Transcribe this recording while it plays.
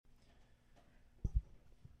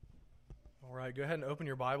All right, go ahead and open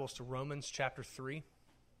your Bibles to Romans chapter 3.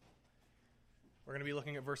 We're going to be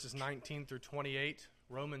looking at verses 19 through 28.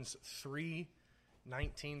 Romans 3,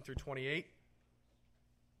 19 through 28.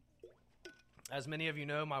 As many of you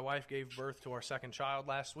know, my wife gave birth to our second child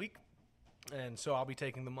last week, and so I'll be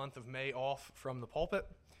taking the month of May off from the pulpit.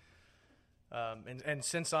 And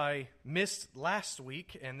since I missed last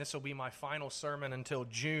week, and this will be my final sermon until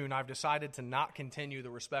June, I've decided to not continue the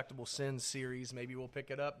Respectable Sins series. Maybe we'll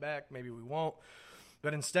pick it up back, maybe we won't.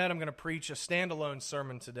 But instead, I'm going to preach a standalone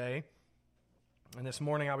sermon today. And this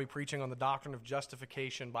morning, I'll be preaching on the doctrine of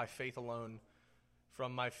justification by faith alone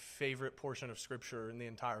from my favorite portion of Scripture in the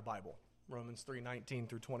entire Bible, Romans 3, 19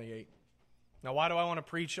 through 28. Now, why do I want to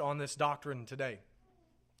preach on this doctrine today?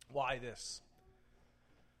 Why this?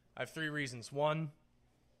 I have three reasons. One,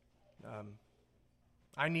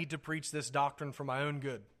 I need to preach this doctrine for my own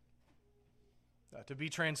good. To be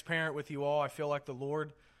transparent with you all, I feel like the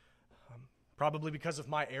Lord, probably because of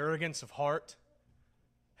my arrogance of heart,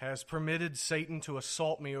 has permitted Satan to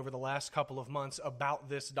assault me over the last couple of months about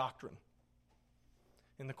this doctrine.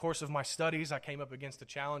 In the course of my studies, I came up against a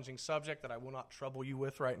challenging subject that I will not trouble you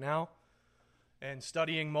with right now. And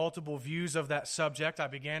studying multiple views of that subject, I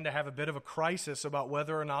began to have a bit of a crisis about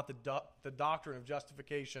whether or not the doctrine of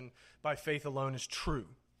justification by faith alone is true.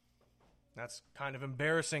 That's kind of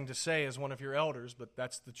embarrassing to say as one of your elders, but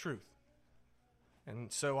that's the truth.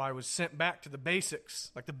 And so I was sent back to the basics,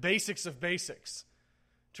 like the basics of basics,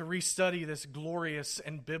 to restudy this glorious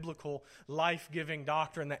and biblical life-giving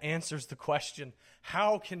doctrine that answers the question,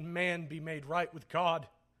 how can man be made right with God?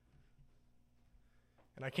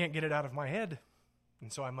 And I can't get it out of my head.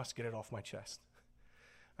 And so I must get it off my chest.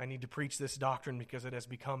 I need to preach this doctrine because it has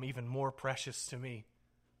become even more precious to me.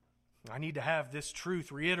 I need to have this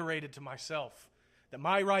truth reiterated to myself, that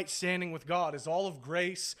my right standing with God is all of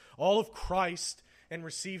grace, all of Christ, and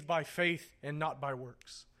received by faith and not by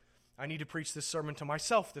works. I need to preach this sermon to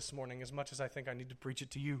myself this morning as much as I think I need to preach it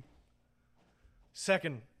to you.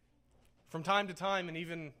 Second, from time to time, and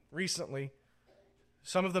even recently,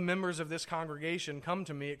 some of the members of this congregation come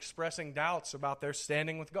to me expressing doubts about their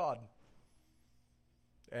standing with God.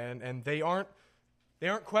 And they aren't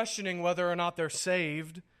questioning whether or not they're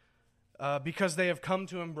saved because they have come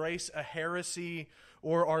to embrace a heresy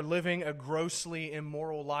or are living a grossly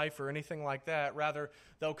immoral life or anything like that. Rather,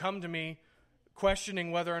 they'll come to me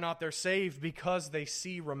questioning whether or not they're saved because they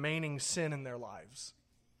see remaining sin in their lives.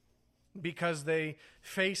 Because they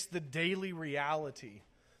face the daily reality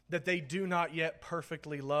that they do not yet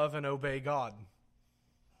perfectly love and obey God,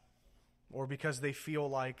 or because they feel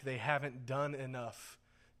like they haven't done enough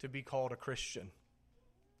to be called a Christian.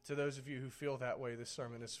 To those of you who feel that way, this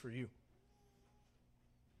sermon is for you.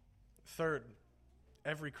 Third,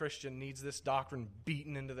 every Christian needs this doctrine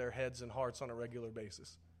beaten into their heads and hearts on a regular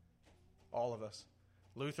basis. All of us.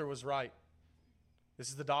 Luther was right. This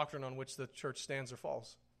is the doctrine on which the church stands or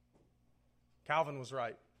falls. Calvin was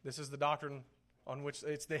right. This is the doctrine on which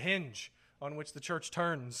it's the hinge on which the church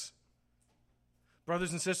turns.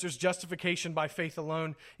 Brothers and sisters, justification by faith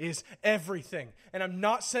alone is everything. And I'm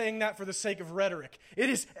not saying that for the sake of rhetoric. It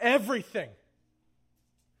is everything.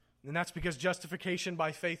 And that's because justification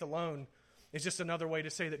by faith alone is just another way to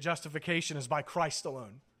say that justification is by Christ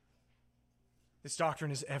alone. This doctrine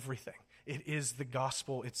is everything. It is the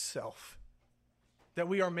gospel itself. That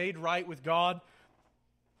we are made right with God.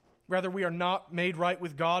 Rather, we are not made right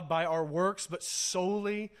with God by our works, but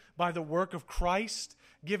solely by the work of Christ,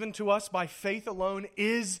 given to us by faith alone,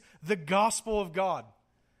 is the gospel of God.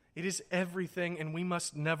 It is everything, and we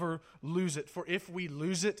must never lose it. For if we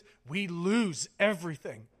lose it, we lose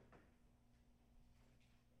everything.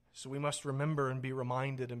 So we must remember and be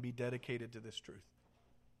reminded and be dedicated to this truth.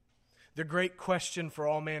 The great question for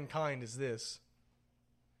all mankind is this: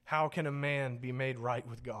 how can a man be made right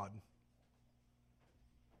with God?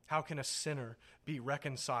 How can a sinner be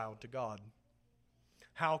reconciled to God?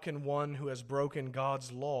 How can one who has broken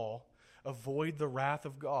God's law avoid the wrath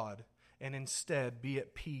of God and instead be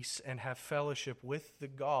at peace and have fellowship with the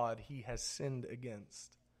God he has sinned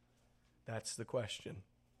against? That's the question.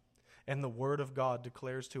 And the Word of God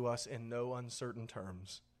declares to us in no uncertain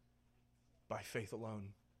terms, by faith alone,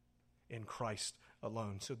 in Christ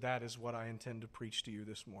alone. So that is what I intend to preach to you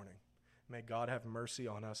this morning. May God have mercy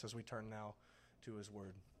on us as we turn now to His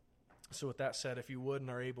Word. So with that said, if you would and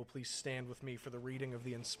are able, please stand with me for the reading of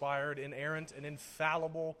the inspired, inerrant, and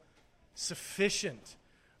infallible, sufficient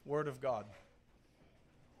Word of God.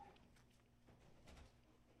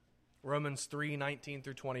 Romans 3, 19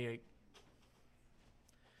 through 28.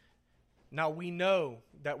 Now we know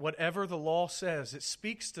that whatever the law says, it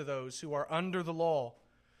speaks to those who are under the law,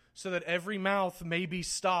 so that every mouth may be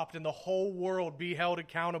stopped and the whole world be held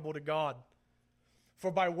accountable to God.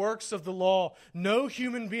 For by works of the law, no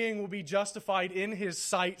human being will be justified in his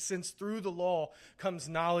sight, since through the law comes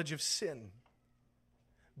knowledge of sin.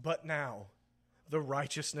 But now, the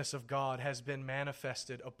righteousness of God has been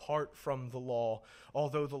manifested apart from the law,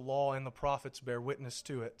 although the law and the prophets bear witness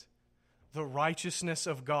to it. The righteousness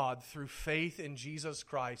of God through faith in Jesus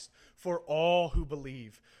Christ for all who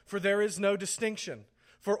believe. For there is no distinction.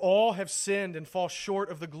 For all have sinned and fall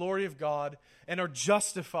short of the glory of God and are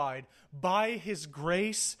justified by His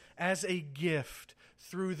grace as a gift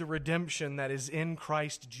through the redemption that is in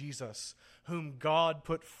Christ Jesus, whom God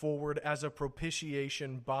put forward as a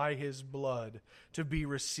propitiation by His blood to be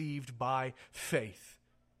received by faith.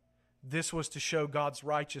 This was to show God's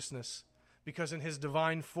righteousness, because in His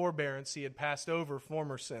divine forbearance He had passed over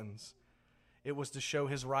former sins. It was to show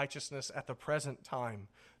His righteousness at the present time,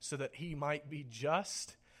 so that He might be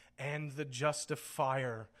just and the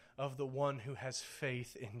justifier of the one who has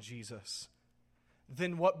faith in Jesus.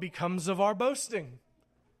 Then what becomes of our boasting?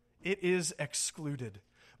 It is excluded.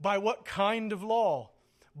 By what kind of law?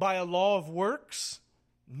 By a law of works?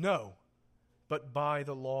 No, but by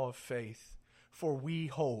the law of faith. For we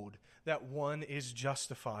hold that one is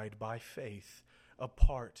justified by faith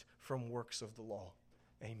apart from works of the law.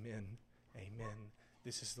 Amen. Amen.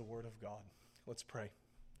 This is the word of God. Let's pray.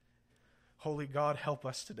 Holy God, help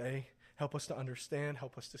us today. Help us to understand.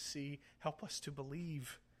 Help us to see. Help us to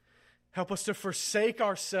believe. Help us to forsake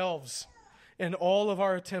ourselves in all of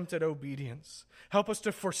our attempt at obedience. Help us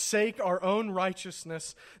to forsake our own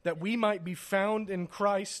righteousness, that we might be found in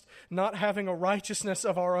Christ, not having a righteousness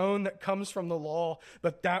of our own that comes from the law,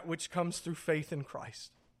 but that which comes through faith in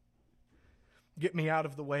Christ. Get me out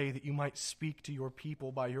of the way that you might speak to your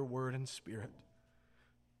people by your word and spirit.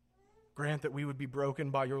 Grant that we would be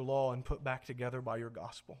broken by your law and put back together by your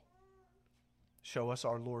gospel. Show us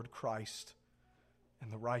our Lord Christ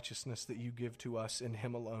and the righteousness that you give to us in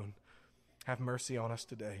Him alone. Have mercy on us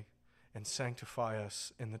today and sanctify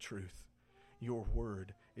us in the truth. Your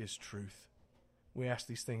word is truth. We ask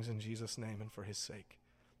these things in Jesus' name and for His sake.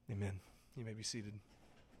 Amen. You may be seated.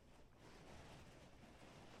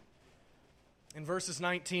 In verses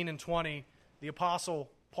 19 and 20, the Apostle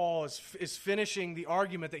Paul is finishing the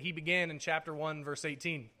argument that he began in chapter 1, verse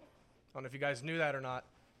 18. I don't know if you guys knew that or not.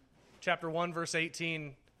 Chapter 1, verse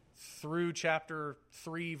 18 through chapter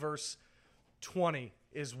 3, verse 20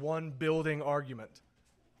 is one building argument.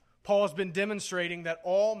 Paul has been demonstrating that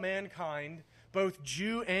all mankind, both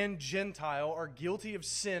Jew and Gentile, are guilty of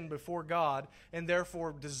sin before God and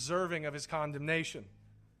therefore deserving of His condemnation.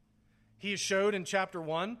 He has showed in chapter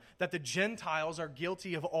 1 that the Gentiles are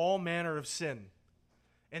guilty of all manner of sin.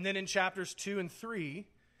 And then in chapters 2 and 3,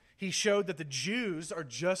 he showed that the Jews are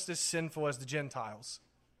just as sinful as the Gentiles.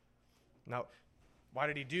 Now, why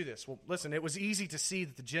did he do this? Well, listen, it was easy to see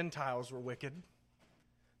that the Gentiles were wicked.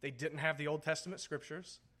 They didn't have the Old Testament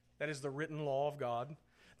scriptures. That is the written law of God.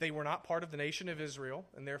 They were not part of the nation of Israel,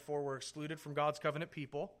 and therefore were excluded from God's covenant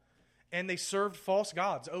people. And they served false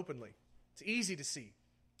gods openly. It's easy to see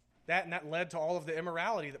that, and that led to all of the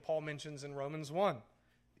immorality that Paul mentions in Romans 1.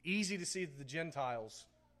 Easy to see that the Gentiles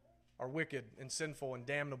are wicked and sinful and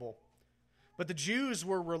damnable. But the Jews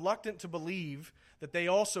were reluctant to believe that they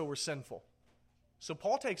also were sinful. So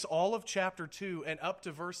Paul takes all of chapter 2 and up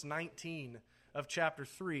to verse 19 of chapter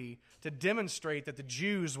 3 to demonstrate that the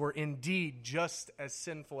Jews were indeed just as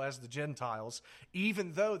sinful as the Gentiles,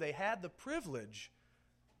 even though they had the privilege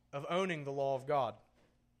of owning the law of God.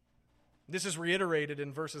 This is reiterated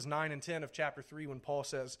in verses 9 and 10 of chapter 3 when Paul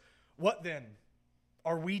says, "What then?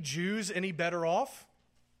 Are we Jews any better off?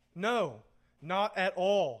 No, not at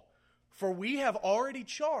all. For we have already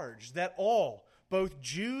charged that all, both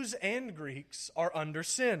Jews and Greeks, are under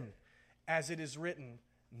sin. As it is written,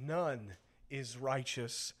 none is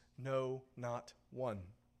righteous, no, not one."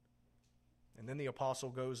 And then the apostle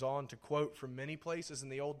goes on to quote from many places in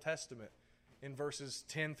the Old Testament in verses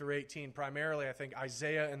 10 through 18, primarily, I think,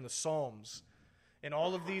 Isaiah and the Psalms. And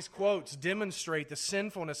all of these quotes demonstrate the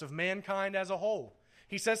sinfulness of mankind as a whole.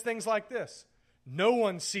 He says things like this: no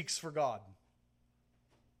one seeks for God.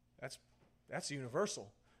 That's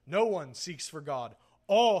universal. No one seeks for God.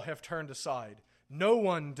 All have turned aside. No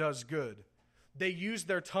one does good. They use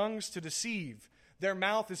their tongues to deceive. Their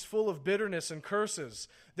mouth is full of bitterness and curses.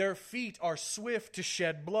 Their feet are swift to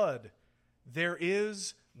shed blood. There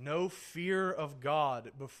is no fear of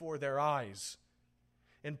God before their eyes.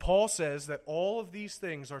 And Paul says that all of these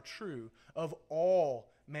things are true of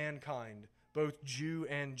all mankind, both Jew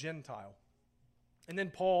and Gentile. And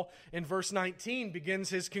then Paul, in verse 19, begins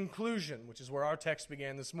his conclusion, which is where our text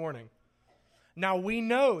began this morning. Now we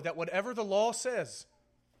know that whatever the law says,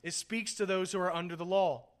 it speaks to those who are under the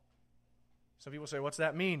law. Some people say, what's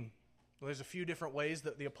that mean? Well, there's a few different ways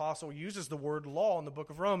that the apostle uses the word law in the book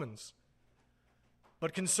of Romans.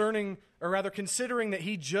 But considering that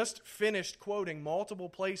he just finished quoting multiple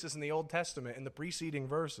places in the Old Testament in the preceding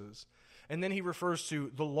verses, and then he refers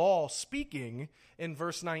to the law speaking in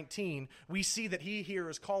verse 19, we see that he here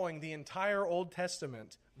is calling the entire Old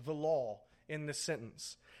Testament the law in this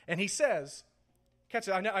sentence. And he says, catch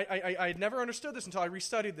it, I had never understood this until I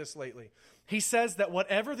restudied this lately. He says that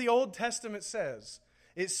whatever the Old Testament says,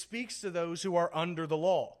 it speaks to those who are under the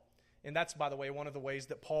law. And that's, by the way, one of the ways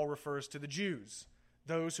that Paul refers to the Jews,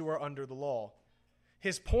 those who are under the law.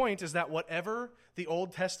 His point is that whatever the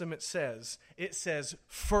Old Testament says, it says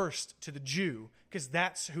first to the Jew, because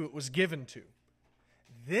that's who it was given to.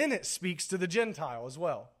 Then it speaks to the Gentile as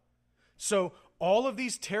well. So all of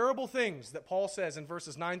these terrible things that Paul says in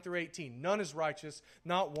verses 9 through 18, none is righteous,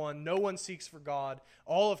 not one, no one seeks for God,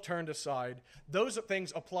 all have turned aside, those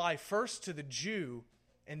things apply first to the Jew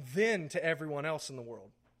and then to everyone else in the world.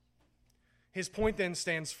 His point then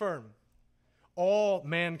stands firm. All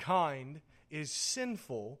mankind is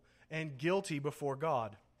sinful and guilty before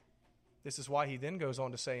God. This is why he then goes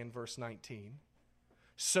on to say in verse 19,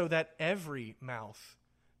 so that every mouth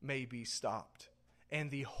may be stopped and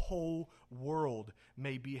the whole world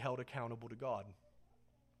may be held accountable to God.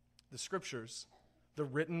 The Scriptures, the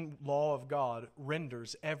written law of God,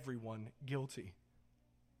 renders everyone guilty.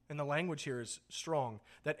 And the language here is strong,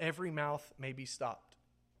 that every mouth may be stopped.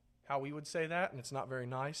 How we would say that, and it's not very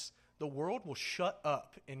nice, the world will shut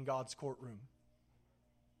up in God's courtroom.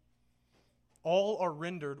 All are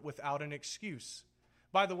rendered without an excuse.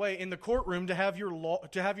 By the way, in the courtroom, to have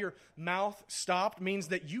your mouth stopped means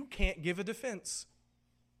that you can't give a defense.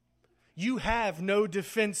 You have no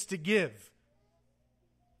defense to give.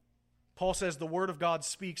 Paul says the Word of God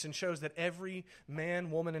speaks and shows that every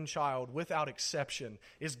man, woman, and child, without exception,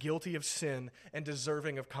 is guilty of sin and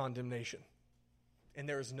deserving of condemnation. And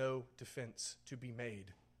there is no defense to be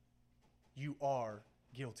made. You are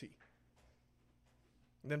guilty.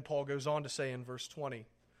 And then Paul goes on to say in verse 20,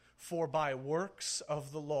 for by works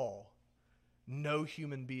of the law, no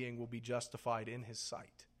human being will be justified in his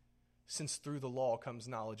sight, since through the law comes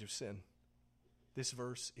knowledge of sin. This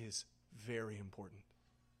verse is very important.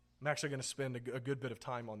 I'm actually going to spend a good bit of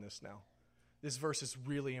time on this now. This verse is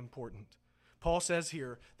really important. Paul says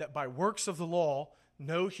here that by works of the law,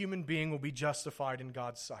 no human being will be justified in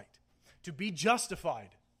God's sight. To be justified,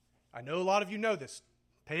 I know a lot of you know this.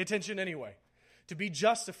 Pay attention anyway. To be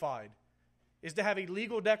justified is to have a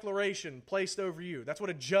legal declaration placed over you. That's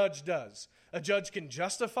what a judge does. A judge can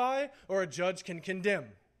justify or a judge can condemn.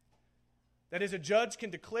 That is, a judge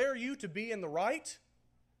can declare you to be in the right,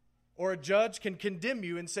 or a judge can condemn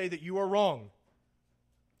you and say that you are wrong.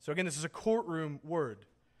 So again, this is a courtroom word.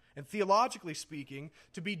 And theologically speaking,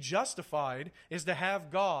 to be justified is to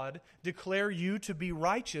have God declare you to be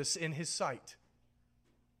righteous in His sight.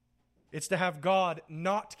 It's to have God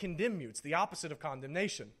not condemn you. It's the opposite of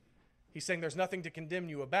condemnation. He's saying there's nothing to condemn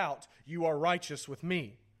you about. You are righteous with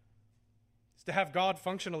me. It's to have God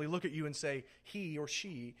functionally look at you and say, he or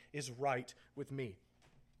she is right with me.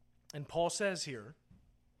 And Paul says here,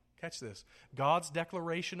 catch this, God's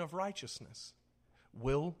declaration of righteousness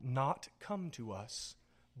will not come to us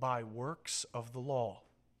by works of the law.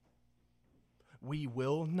 We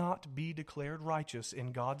will not be declared righteous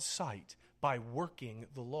in God's sight by working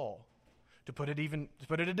the law. To put it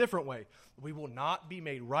a different way, we will not be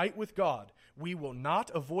made right with God. We will not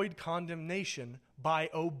avoid condemnation by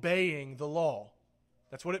obeying the law.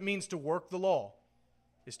 That's what it means to work the law,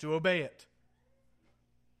 is to obey it.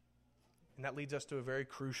 And that leads us to a very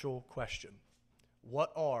crucial question.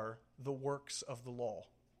 What are the works of the law?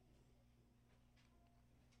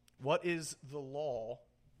 What is the law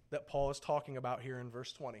that Paul is talking about here in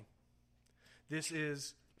verse 20? This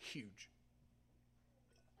is huge.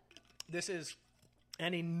 This is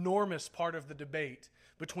an enormous part of the debate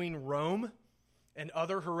between Rome and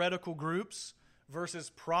other heretical groups versus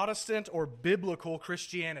Protestant or biblical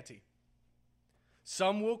Christianity.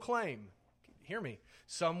 Some will claim, hear me,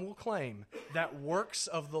 some will claim that works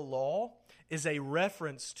of the law is a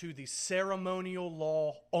reference to the ceremonial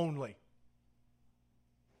law only.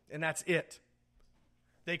 And that's it.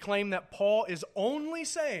 They claim that Paul is only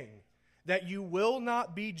saying that you will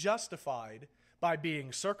not be justified by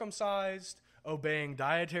being circumcised, obeying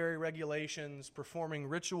dietary regulations, performing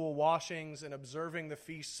ritual washings, and observing the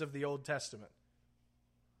feasts of the Old Testament.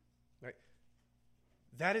 Right?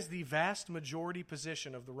 That is the vast majority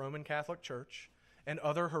position of the Roman Catholic Church and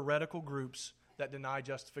other heretical groups that deny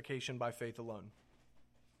justification by faith alone.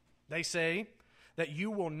 They say that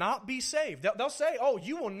you will not be saved. They'll say, oh,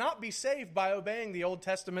 you will not be saved by obeying the Old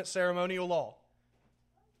Testament ceremonial law.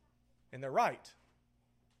 And they're right.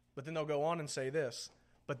 But then they'll go on and say this,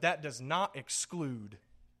 but that does not exclude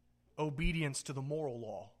obedience to the moral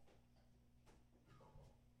law.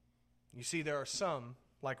 You see, there are some,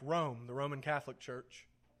 like Rome, the Roman Catholic Church,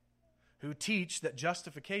 who teach that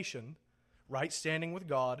justification, right standing with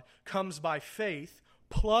God, comes by faith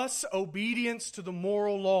plus obedience to the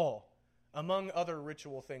moral law, among other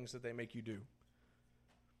ritual things that they make you do.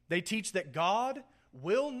 They teach that God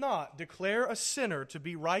will not declare a sinner to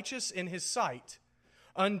be righteous in His sight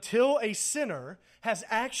until a sinner has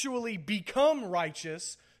actually become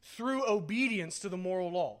righteous through obedience to the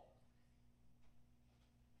moral law.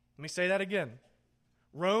 Let me say that again.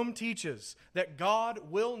 Rome teaches that God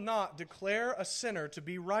will not declare a sinner to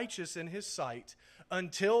be righteous in His sight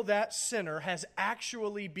until that sinner has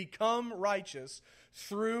actually become righteous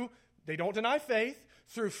through, they don't deny faith,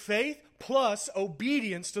 through faith plus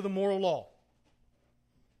obedience to the moral law.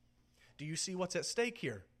 Do you see what's at stake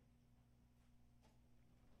here?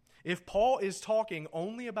 If Paul is talking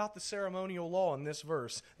only about the ceremonial law in this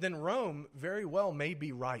verse, then Rome very well may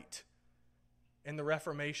be right. And the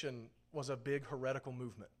Reformation was a big heretical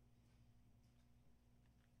movement.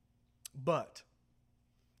 But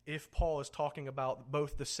if Paul is talking about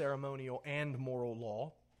both the ceremonial and moral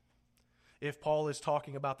law, if Paul is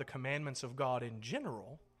talking about the commandments of God in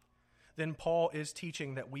general, then Paul is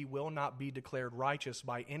teaching that we will not be declared righteous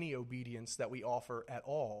by any obedience that we offer at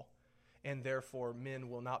all, and therefore men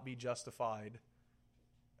will not be justified.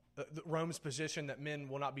 Rome's position that men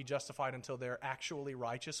will not be justified until they're actually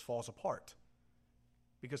righteous falls apart,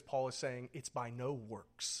 because Paul is saying it's by no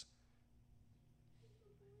works.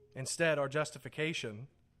 Instead, our justification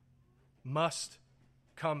must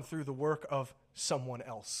come through the work of someone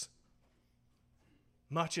else.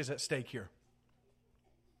 Much is at stake here.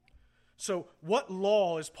 So what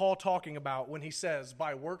law is Paul talking about when he says,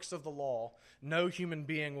 by works of the law, no human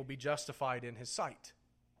being will be justified in his sight?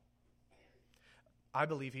 I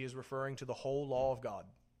believe he is referring to the whole law of God,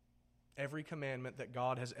 every commandment that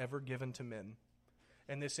God has ever given to men.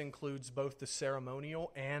 And this includes both the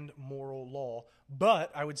ceremonial and moral law.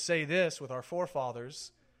 But I would say this with our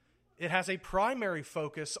forefathers, it has a primary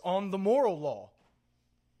focus on the moral law.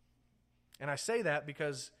 And I say that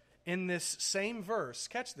because in this same verse,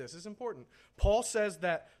 catch this, it's important. Paul says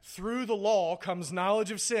that through the law comes knowledge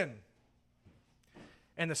of sin.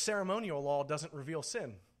 And the ceremonial law doesn't reveal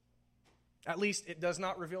sin. At least it does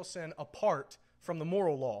not reveal sin apart from the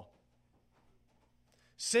moral law.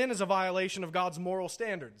 Sin is a violation of God's moral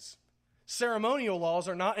standards. Ceremonial laws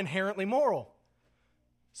are not inherently moral.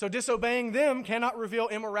 So disobeying them cannot reveal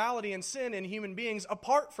immorality and sin in human beings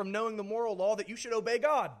apart from knowing the moral law that you should obey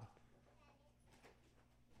God.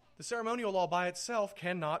 The ceremonial law by itself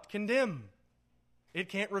cannot condemn. It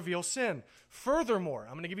can't reveal sin. Furthermore,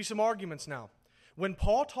 I'm going to give you some arguments now. When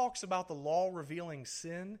Paul talks about the law revealing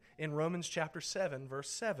sin in Romans chapter 7,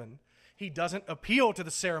 verse 7, he doesn't appeal to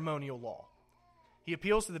the ceremonial law. He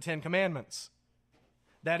appeals to the Ten Commandments.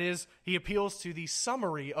 That is, he appeals to the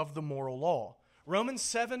summary of the moral law. Romans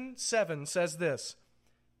 7:7 says this,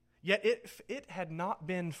 "Yet if it had not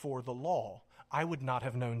been for the law, I would not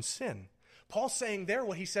have known sin." Paul's saying there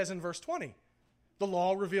what he says in verse 20. The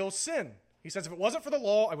law reveals sin. He says, if it wasn't for the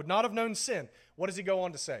law, I would not have known sin. What does he go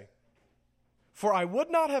on to say? For I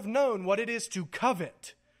would not have known what it is to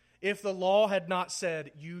covet if the law had not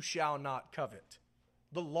said, you shall not covet.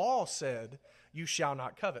 The law said, you shall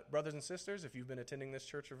not covet. Brothers and sisters, if you've been attending this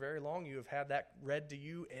church for very long, you have had that read to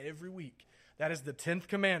you every week. That is the 10th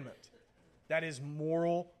commandment. That is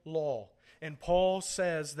moral law. And Paul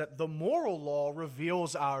says that the moral law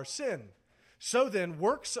reveals our sin. So then,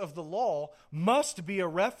 works of the law must be a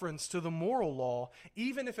reference to the moral law,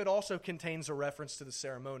 even if it also contains a reference to the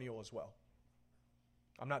ceremonial as well.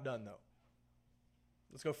 I'm not done, though.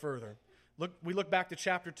 Let's go further. We look back to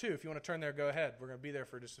chapter 2. If you want to turn there, go ahead. We're going to be there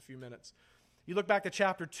for just a few minutes. You look back to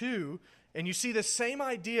chapter 2, and you see the same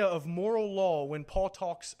idea of moral law when Paul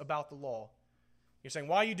talks about the law. You're saying,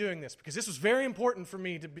 why are you doing this? Because this was very important for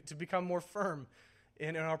me to become more firm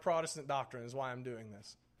in our Protestant doctrine, is why I'm doing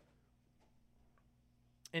this.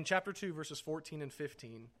 In chapter 2, verses 14 and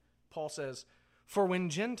 15, Paul says, for when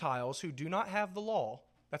Gentiles who do not have the law,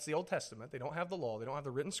 that's the Old Testament, they don't have the law, they don't have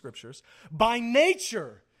the written scriptures, by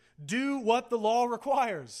nature do what the law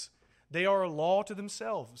requires. They are a law to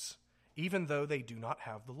themselves, even though they do not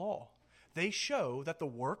have the law. They show that the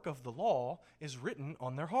work of the law is written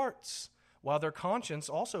on their hearts, while their conscience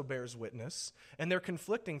also bears witness, and their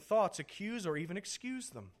conflicting thoughts accuse or even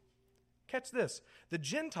excuse them. Catch this. The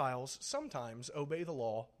Gentiles sometimes obey the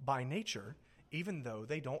law by nature, even though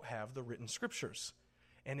they don't have the written scriptures.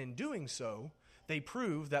 And in doing so, they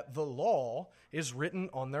prove that the law is written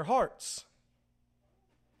on their hearts.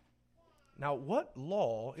 Now, what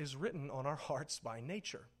law is written on our hearts by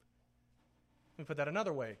nature? Let me put that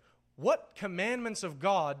another way. What commandments of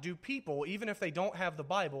God do people, even if they don't have the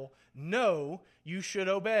Bible, know you should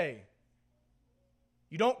obey?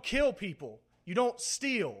 You don't kill people. You don't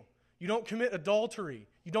steal. You don't commit adultery.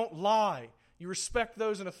 You don't lie. You respect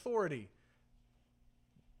those in authority.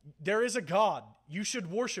 There is a God. You should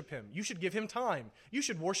worship him. You should give him time. You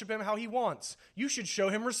should worship him how he wants. You should show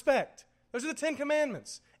him respect. Those are the 10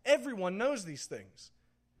 commandments. Everyone knows these things.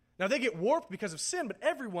 Now, they get warped because of sin, but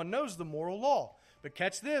everyone knows the moral law. But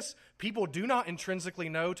catch this, people do not intrinsically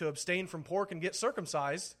know to abstain from pork and get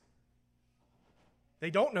circumcised.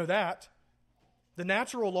 They don't know that. The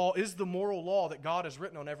natural law is the moral law that God has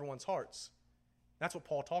written on everyone's hearts. That's what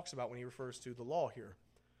Paul talks about when he refers to the law here.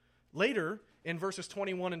 Later, in verses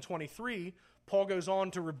 21 and 23, Paul goes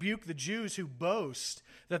on to rebuke the Jews who boast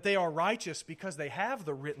that they are righteous because they have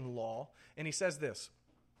the written law. And he says this,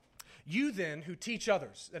 "You then who teach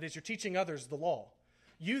others," that is, you're teaching others the law.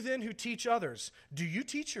 "You then who teach others, do you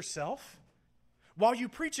teach yourself? While you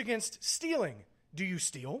preach against stealing, do you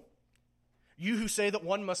steal? You who say that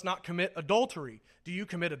one must not commit adultery, do you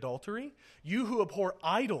commit adultery? You who abhor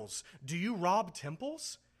idols, do you rob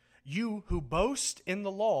temples? You who boast in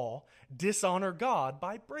the law dishonor God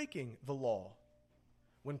by breaking the law."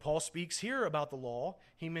 When Paul speaks here about the law,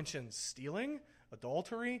 he mentions stealing,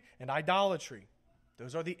 adultery, and idolatry.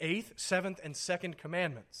 Those are the 8th, 7th, and 2nd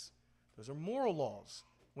commandments. Those are moral laws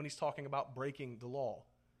when he's talking about breaking the law.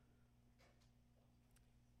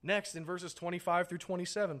 Next, in verses 25 through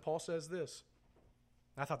 27, Paul says this.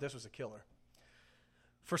 I thought this was a killer.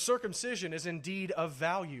 "For circumcision is indeed of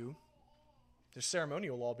value," there's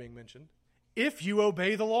ceremonial law being mentioned, "if you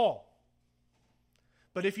obey the law.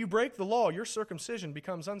 But if you break the law, your circumcision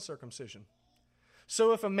becomes uncircumcision.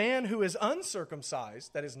 So if a man who is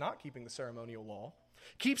uncircumcised," that is not keeping the ceremonial law,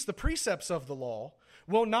 "keeps the precepts of the law,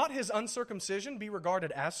 will not his uncircumcision be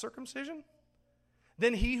regarded as circumcision?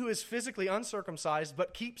 Then he who is physically uncircumcised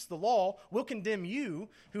but keeps the law will condemn you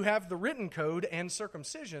who have the written code and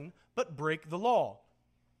circumcision but break the law."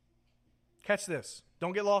 Catch this.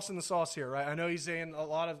 Don't get lost in the sauce here, right? I know he's saying a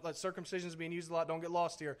lot of circumcision is being used a lot. Don't get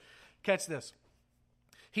lost here. Catch this.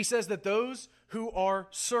 He says that those who are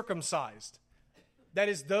circumcised, that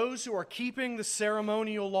is, those who are keeping the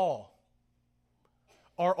ceremonial law,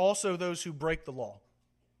 are also those who break the law.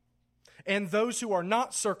 And those who are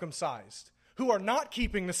not circumcised, who are not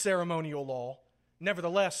keeping the ceremonial law,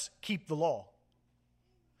 nevertheless keep the law.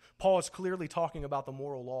 Paul is clearly talking about the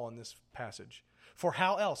moral law in this passage. For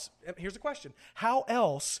how else, here's the question, how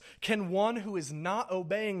else can one who is not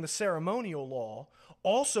obeying the ceremonial law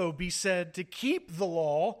also be said to keep the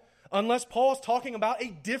law unless Paul is talking about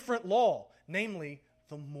a different law, namely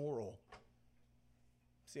the moral?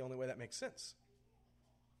 It's the only way that makes sense.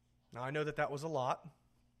 Now, I know that was a lot.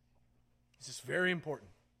 This is very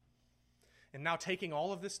important. And now taking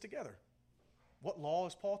all of this together, what law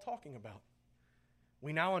is Paul talking about?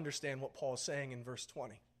 We now understand what Paul is saying in verse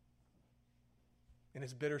 20. And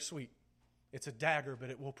it's bittersweet. It's a dagger, but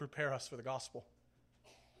it will prepare us for the gospel.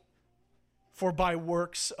 "For by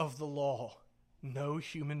works of the law, no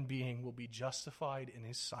human being will be justified in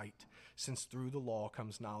his sight, since through the law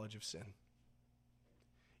comes knowledge of sin.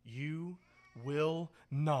 You will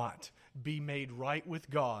not be made right with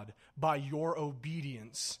God by your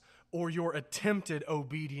obedience or your attempted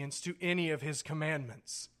obedience to any of his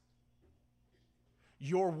commandments.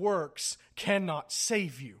 Your works cannot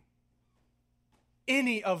save you.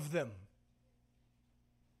 Any of them.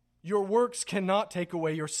 Your works cannot take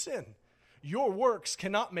away your sin. Your works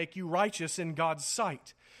cannot make you righteous in God's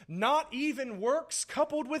sight. Not even works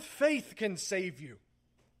coupled with faith can save you.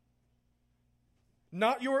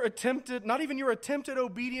 Not even your attempted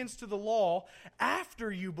obedience to the law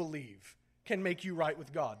after you believe can make you right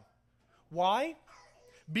with God. Why?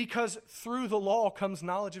 Because through the law comes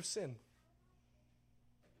knowledge of sin.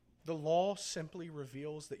 The law simply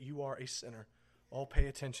reveals that you are a sinner. Oh, pay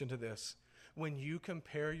attention to this. When you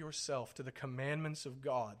compare yourself to the commandments of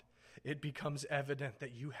God, it becomes evident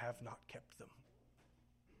that you have not kept them.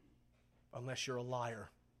 Unless you're a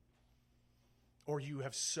liar. Or you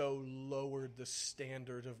have so lowered the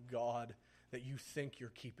standard of God that you think you're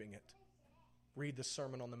keeping it. Read the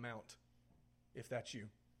Sermon on the Mount, if that's you.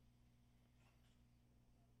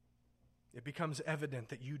 It becomes evident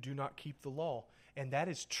that you do not keep the law. And that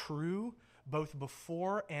is true both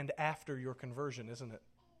before and after your conversion, isn't it?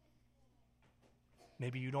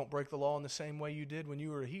 Maybe you don't break the law in the same way you did when you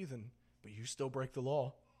were a heathen, but you still break the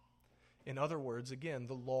law. In other words, again,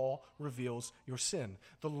 the law reveals your sin.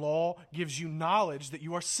 The law gives you knowledge that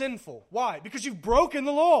you are sinful. Why? Because you've broken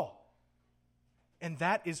the law. And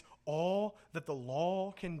that is all that the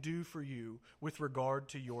law can do for you with regard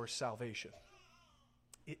to your salvation.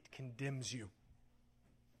 It condemns you.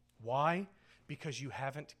 Why? Because you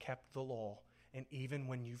haven't kept the law. And even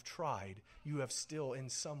when you've tried, you have still in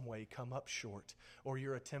some way come up short, or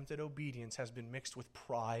your attempted obedience has been mixed with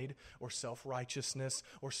pride or self-righteousness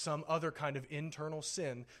or some other kind of internal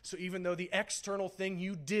sin. So even though the external thing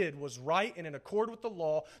you did was right and in accord with the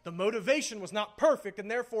law, the motivation was not perfect, and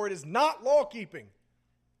therefore it is not law-keeping.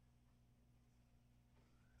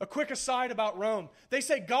 A quick aside about Rome. They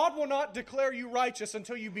say God will not declare you righteous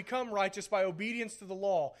until you become righteous by obedience to the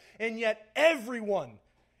law. And yet everyone,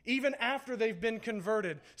 even after they've been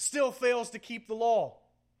converted, still fails to keep the law.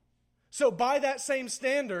 So by that same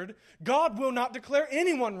standard, God will not declare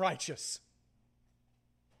anyone righteous.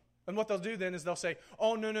 And what they'll do then is they'll say,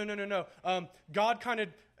 oh, no. God kind of,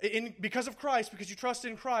 because of Christ, because you trust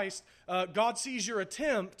in Christ, God sees your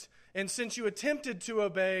attempt, and since you attempted to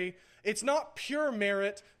obey, it's not pure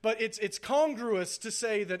merit, but it's congruous to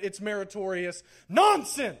say that it's meritorious.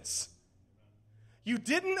 Nonsense! You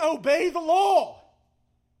didn't obey the law.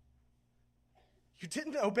 You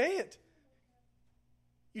didn't obey it.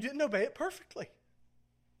 You didn't obey it perfectly.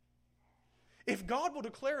 If God will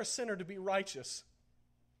declare a sinner to be righteous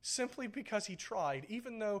simply because he tried,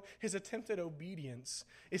 even though his attempted obedience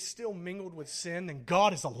is still mingled with sin, then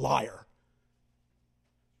God is a liar.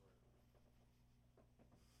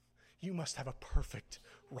 You must have a perfect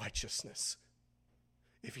righteousness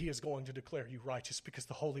if he is going to declare you righteous, because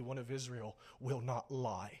the Holy One of Israel will not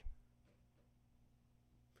lie.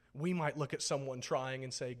 We might look at someone trying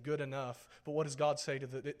and say, good enough, but what does God say to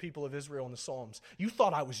the people of Israel in the Psalms? You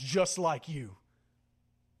thought I was just like you.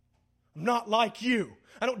 I'm not like you.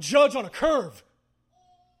 I don't judge on a curve.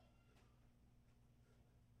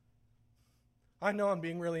 I know I'm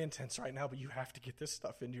being really intense right now, but you have to get this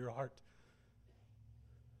stuff into your heart.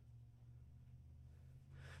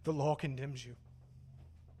 The law condemns you.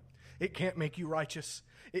 It can't make you righteous.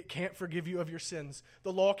 It can't forgive you of your sins.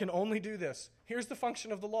 The law can only do this. Here's the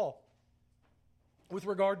function of the law with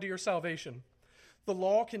regard to your salvation. The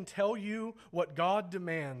law can tell you what God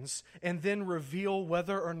demands and then reveal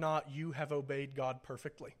whether or not you have obeyed God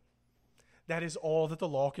perfectly. That is all that the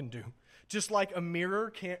law can do. Just like a mirror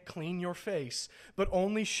can't clean your face, but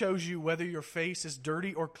only shows you whether your face is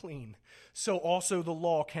dirty or clean, so also the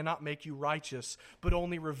law cannot make you righteous, but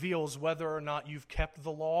only reveals whether or not you've kept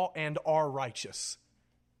the law and are righteous.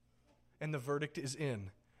 And the verdict is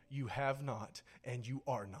in. You have not, and you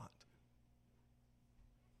are not.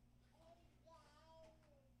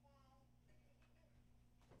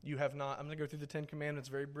 You have not. I'm going to go through the 10 Commandments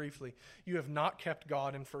very briefly. You have not kept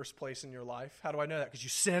God in first place in your life. How do I know that? Because you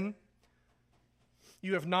sin.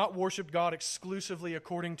 You have not worshiped God exclusively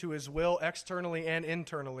according to his will, externally and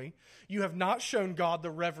internally. You have not shown God the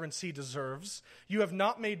reverence he deserves. You have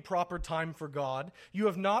not made proper time for God. You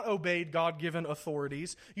have not obeyed God-given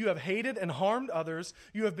authorities. You have hated and harmed others.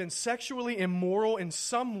 You have been sexually immoral in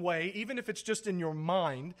some way, even if it's just in your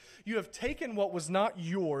mind. You have taken what was not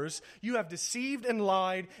yours. You have deceived and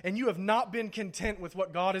lied, and you have not been content with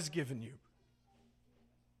what God has given you.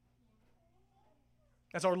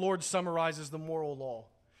 As our Lord summarizes the moral law,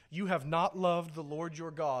 you have not loved the Lord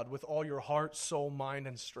your God with all your heart, soul, mind,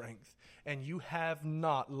 and strength, and you have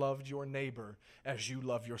not loved your neighbor as you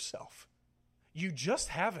love yourself. You just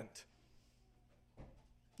haven't.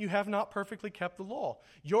 You have not perfectly kept the law.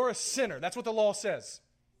 You're a sinner. That's what the law says.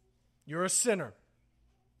 You're a sinner.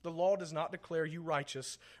 The law does not declare you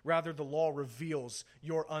righteous. Rather, the law reveals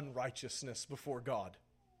your unrighteousness before God.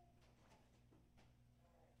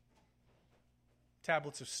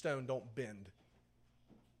 Tablets of stone don't bend.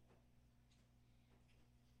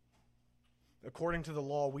 According to the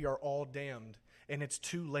law, we are all damned, and it's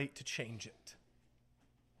too late to change it.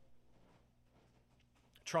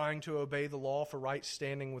 Trying to obey the law for right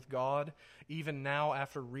standing with God, even now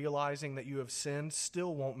after realizing that you have sinned,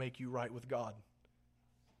 still won't make you right with God.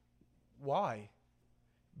 Why?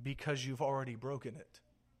 Because you've already broken it.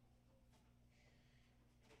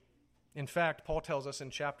 In fact, Paul tells us in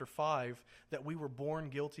chapter 5 that we were born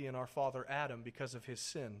guilty in our father Adam because of his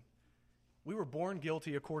sin. We were born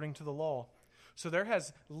guilty according to the law. So there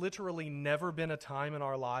has literally never been a time in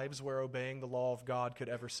our lives where obeying the law of God could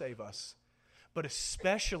ever save us. But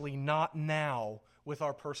especially not now with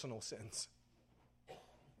our personal sins.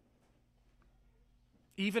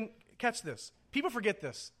 Even, catch this, people forget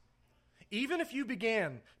this. Even if you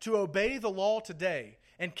began to obey the law today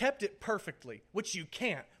and kept it perfectly, which you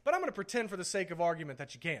can't, but I'm going to pretend for the sake of argument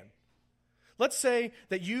that you can. Let's say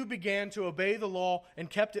that you began to obey the law and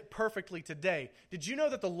kept it perfectly today. Did you know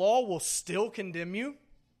that the law will still condemn you?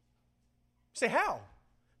 Say, how?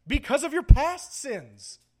 Because of your past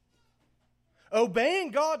sins.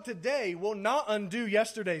 Obeying God today will not undo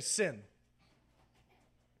yesterday's sin.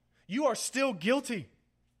 You are still guilty.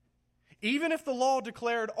 Even if the law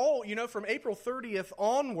declared, from April 30th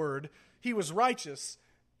onward, he was righteous,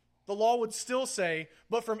 the law would still say,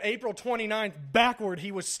 but from April 29th backward,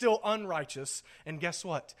 he was still unrighteous. And guess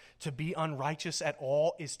what? To be unrighteous at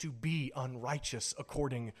all is to be unrighteous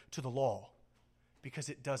according to the law, because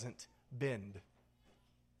it doesn't bend.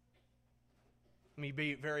 Let me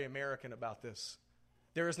be very American about this.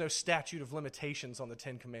 There is no statute of limitations on the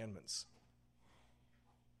Ten Commandments.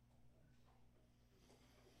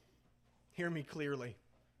 Hear me clearly.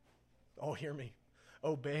 Oh, hear me.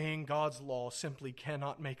 Obeying God's law simply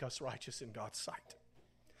cannot make us righteous in God's sight.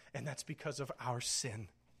 And that's because of our sin.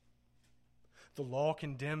 The law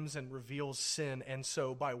condemns and reveals sin, and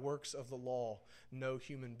so by works of the law, no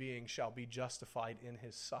human being shall be justified in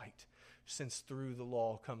his sight, since through the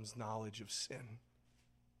law comes knowledge of sin.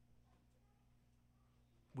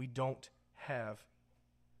 We don't have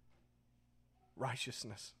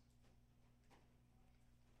righteousness.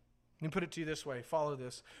 Let me put it to you this way. Follow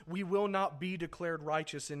this. We will not be declared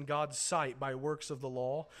righteous in God's sight by works of the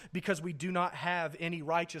law, because we do not have any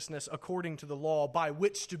righteousness according to the law by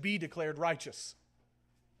which to be declared righteous.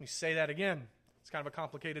 Let me say that again. It's kind of a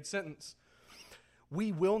complicated sentence.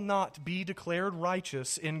 We will not be declared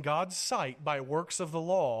righteous in God's sight by works of the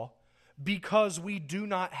law, because we do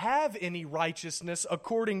not have any righteousness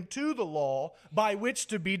according to the law by which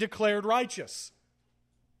to be declared righteous.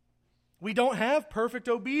 We don't have perfect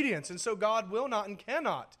obedience, and so God will not and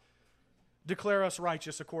cannot declare us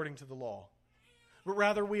righteous according to the law. But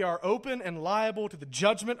rather we are open and liable to the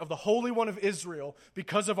judgment of the Holy One of Israel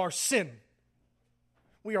because of our sin.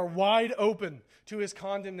 We are wide open to his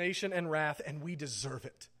condemnation and wrath, and we deserve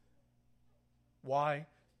it. Why?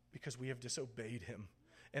 Because we have disobeyed him,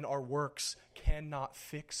 and our works cannot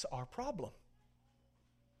fix our problem.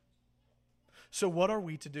 So what are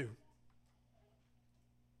we to do?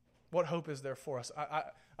 What hope is there for us? I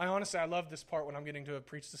honestly, I love this part when I'm getting to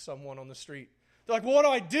preach to someone on the street. They're like, well, what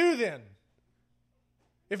do I do then?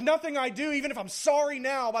 If nothing I do, even if I'm sorry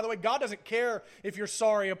now, by the way, God doesn't care if you're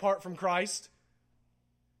sorry apart from Christ.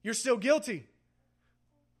 You're still guilty.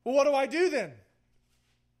 Well, what do I do then?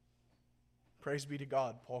 Praise be to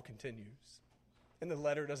God, Paul continues. And the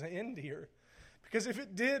letter doesn't end here. Because if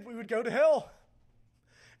it did, we would go to hell.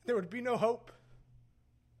 There would be no hope.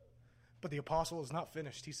 But the apostle is not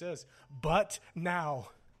finished. He says, but now.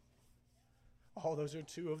 Oh, those are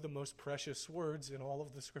two of the most precious words in all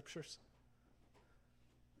of the scriptures.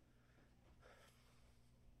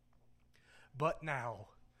 But now,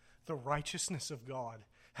 the righteousness of God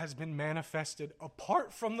has been manifested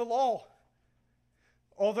apart from the law.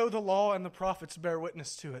 Although the law and the prophets bear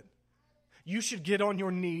witness to it. You should get on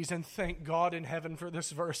your knees and thank God in heaven for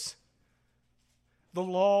this verse. The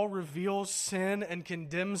law reveals sin and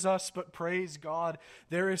condemns us, but praise God,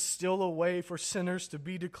 there is still a way for sinners to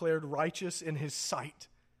be declared righteous in his sight.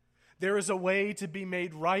 There is a way to be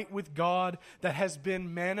made right with God that has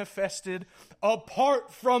been manifested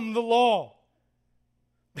apart from the law.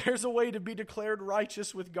 There's a way to be declared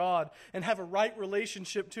righteous with God and have a right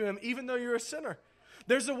relationship to him, even though you're a sinner.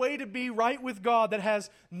 There's a way to be right with God that has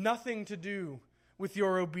nothing to do with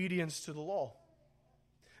your obedience to the law.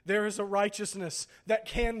 There is a righteousness that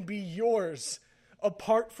can be yours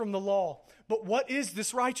apart from the law. But what is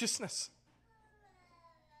this righteousness?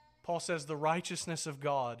 Paul says the righteousness of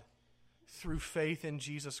God through faith in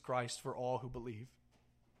Jesus Christ for all who believe.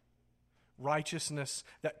 Righteousness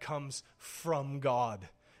that comes from God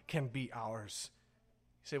can be ours.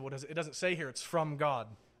 You say, well, it doesn't say here it's from God.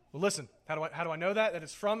 Well, listen, how do I know that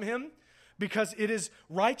it's from him? Because it is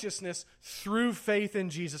righteousness through faith in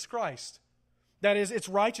Jesus Christ. That is, it's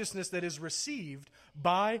righteousness that is received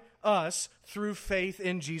by us through faith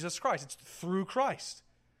in Jesus Christ. It's through Christ.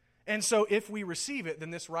 And so if we receive it, then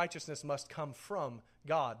this righteousness must come from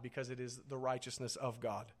God because it is the righteousness of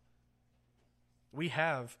God. We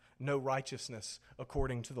have no righteousness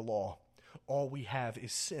according to the law. All we have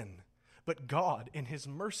is sin. But God, in his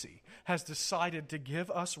mercy, has decided to give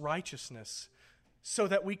us righteousness so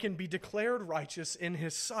that we can be declared righteous in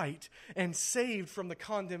his sight and saved from the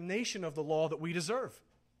condemnation of the law that we deserve.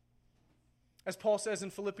 As Paul says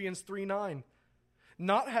in Philippians 3:9,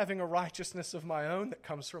 not having a righteousness of my own that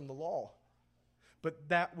comes from the law, but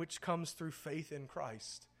that which comes through faith in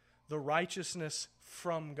Christ, the righteousness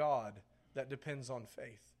from God that depends on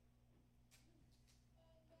faith.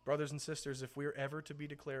 Brothers and sisters, if we're ever to be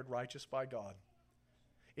declared righteous by God,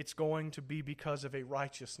 it's going to be because of a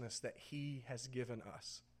righteousness that He has given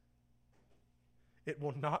us. It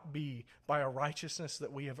will not be by a righteousness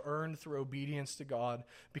that we have earned through obedience to God,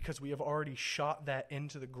 because we have already shot that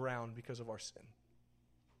into the ground because of our sin.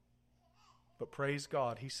 But praise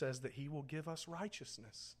God, He says that He will give us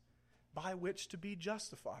righteousness by which to be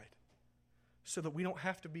justified, so that we don't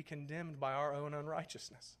have to be condemned by our own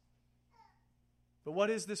unrighteousness. But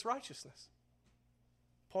what is this righteousness?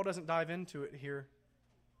 Paul doesn't dive into it here,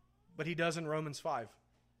 but he does in Romans 5.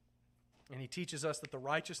 And he teaches us that the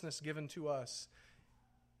righteousness given to us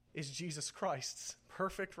is Jesus Christ's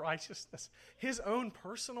perfect righteousness, His own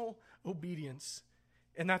personal obedience.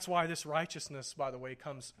 And that's why this righteousness, by the way,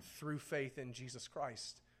 comes through faith in Jesus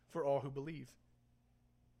Christ for all who believe.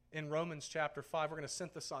 In Romans chapter 5, we're going to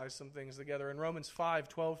synthesize some things together. In Romans 5,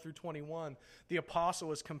 12 through 21, the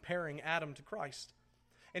apostle is comparing Adam to Christ.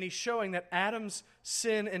 And he's showing that Adam's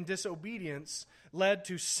sin and disobedience led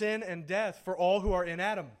to sin and death for all who are in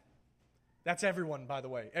Adam. That's everyone, by the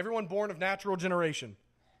way. Everyone born of natural generation.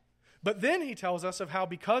 But then he tells us of how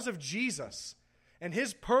because of Jesus and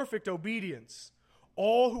His perfect obedience,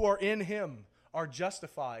 all who are in Him are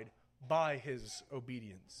justified by His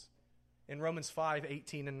obedience. In Romans 5,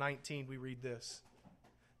 18 and 19, we read this.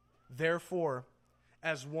 Therefore,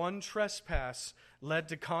 as one trespass led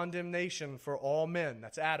to condemnation for all men,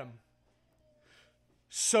 that's Adam,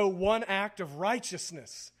 so one act of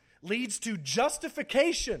righteousness leads to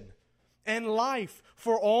justification and life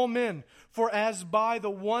for all men. For as by the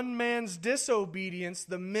one man's disobedience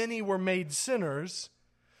the many were made sinners,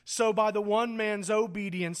 so by the one man's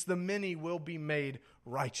obedience the many will be made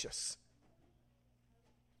righteous.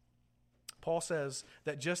 Paul says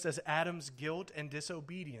that just as Adam's guilt and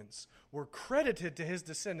disobedience were credited to his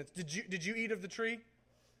descendants. Did you eat of the tree?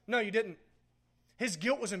 No, you didn't. His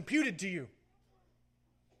guilt was imputed to you.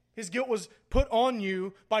 His guilt was put on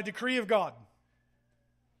you by decree of God.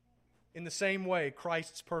 In the same way,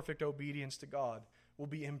 Christ's perfect obedience to God will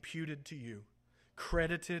be imputed to you,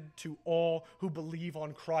 credited to all who believe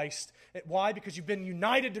on Christ. Why? Because you've been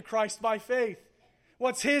united to Christ by faith.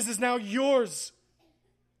 What's His is now yours.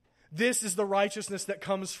 This is the righteousness that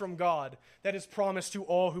comes from God, that is promised to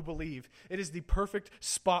all who believe. It is the perfect,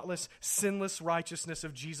 spotless, sinless righteousness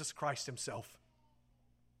of Jesus Christ Himself.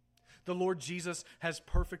 The Lord Jesus has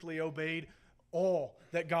perfectly obeyed all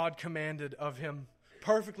that God commanded of Him.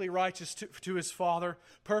 Perfectly righteous to His Father.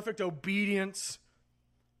 Perfect obedience.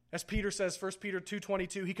 As Peter says, 1 Peter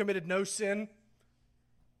 2:22, He committed no sin.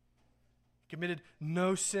 Committed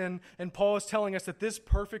no sin. And Paul is telling us that this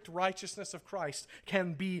perfect righteousness of Christ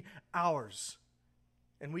can be ours.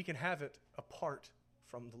 And we can have it apart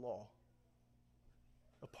from the law.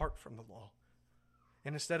 Apart from the law.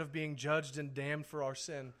 And instead of being judged and damned for our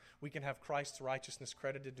sin, we can have Christ's righteousness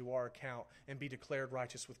credited to our account and be declared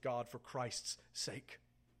righteous with God for Christ's sake.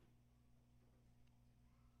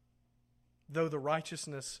 Though the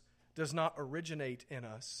righteousness does not originate in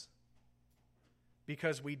us,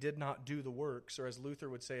 because we did not do the works, or as Luther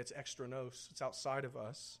would say, it's extra nos, it's outside of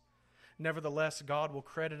us. Nevertheless, God will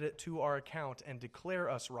credit it to our account and declare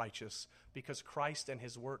us righteous because Christ and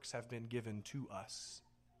His works have been given to us.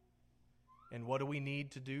 And what do we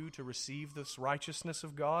need to do to receive this righteousness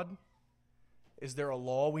of God? Is there a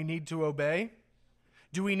law we need to obey?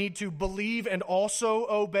 Do we need to believe and also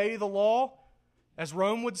obey the law, as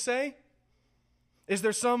Rome would say? Is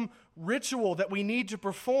there some ritual that we need to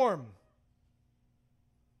perform?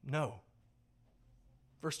 No.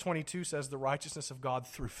 Verse 22 says the righteousness of God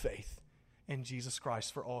through faith in Jesus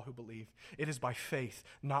Christ for all who believe. It is by faith,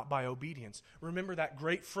 not by obedience. Remember that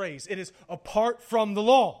great phrase. It is apart from the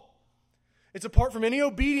law. It's apart from any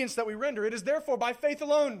obedience that we render. It is therefore by faith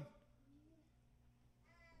alone.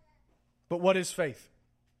 But what is faith?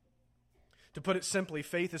 To put it simply,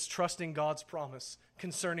 faith is trusting God's promise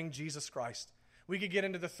concerning Jesus Christ. We could get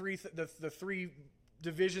into the three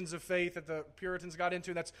divisions of faith that the Puritans got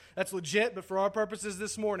into. That's legit, but for our purposes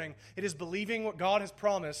this morning, it is believing what God has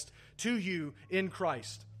promised to you in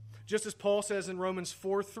Christ. Just as Paul says in Romans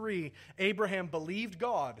 4:3, Abraham believed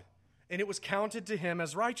God, and it was counted to him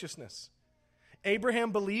as righteousness.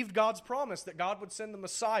 Abraham believed God's promise that God would send the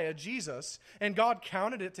Messiah, Jesus, and God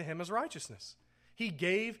counted it to him as righteousness. He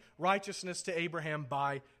gave righteousness to Abraham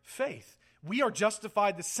by faith. We are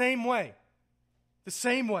justified the same way. The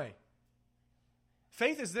same way.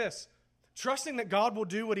 Faith is this, trusting that God will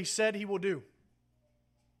do what He said He will do.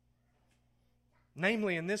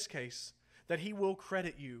 Namely, in this case, that He will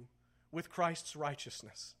credit you with Christ's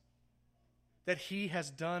righteousness. That He has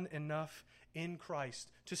done enough in Christ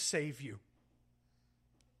to save you.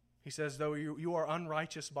 He says, though you are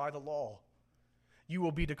unrighteous by the law, you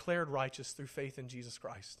will be declared righteous through faith in Jesus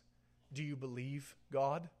Christ. Do you believe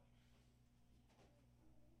God?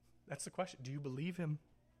 That's the question. Do you believe him?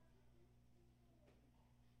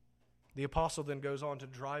 The apostle then goes on to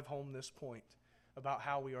drive home this point about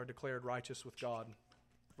how we are declared righteous with God.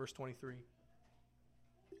 Verse 23.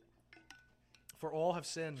 For all have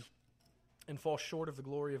sinned and fall short of the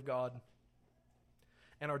glory of God,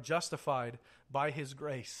 and are justified by his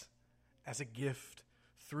grace as a gift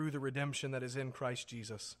through the redemption that is in Christ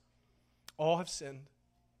Jesus. All have sinned.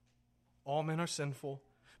 All men are sinful.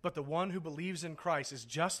 But the one who believes in Christ is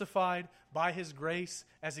justified by his grace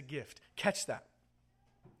as a gift. Catch that.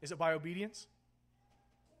 Is it by obedience?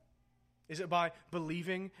 Is it by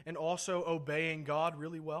believing and also obeying God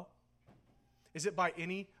really well? Is it by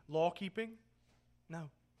any law keeping? No.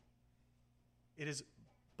 It is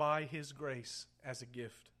by his grace as a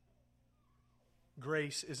gift.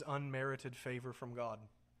 Grace is unmerited favor from God.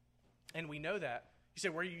 And we know that. You say,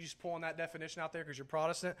 were you just pulling that definition out there because you're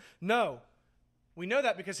Protestant? No. We know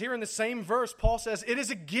that because here in the same verse, Paul says it is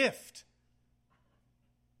a gift.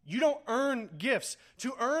 You don't earn gifts.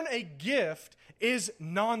 To earn a gift is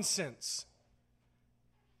nonsense.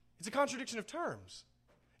 It's a contradiction of terms.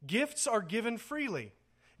 Gifts are given freely.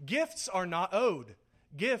 Gifts are not owed.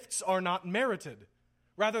 Gifts are not merited.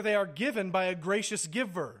 Rather, they are given by a gracious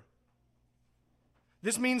giver.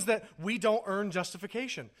 This means that we don't earn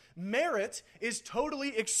justification. Merit is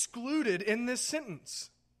totally excluded in this sentence.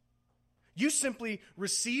 You simply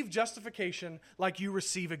receive justification like you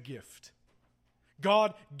receive a gift.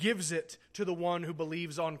 God gives it to the one who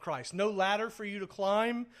believes on Christ. No ladder for you to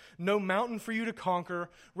climb, no mountain for you to conquer.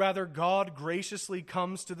 Rather, God graciously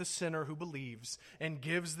comes to the sinner who believes and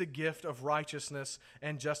gives the gift of righteousness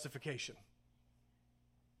and justification.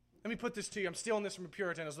 Let me put this to you. I'm stealing this from a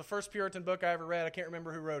Puritan. It was the first Puritan book I ever read. I can't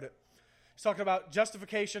remember who wrote it. He's talking about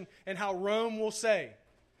justification and how Rome will say,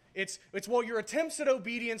 It's well, your attempts at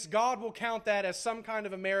obedience, God will count that as some kind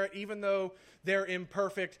of a merit, even though they're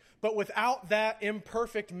imperfect. But without that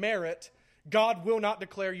imperfect merit, God will not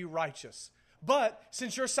declare you righteous. But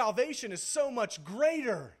since your salvation is so much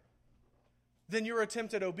greater than your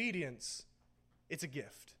attempt at obedience, it's a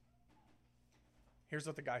gift. Here's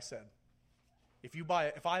what the guy said.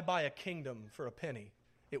 If I buy a kingdom for a penny,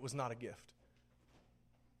 it was not a gift.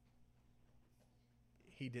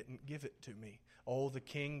 He didn't give it to me. Oh, the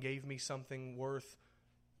king gave me something worth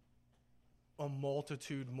a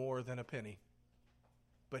multitude more than a penny.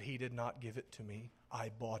 But he did not give it to me. I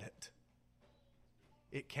bought it.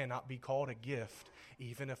 It cannot be called a gift.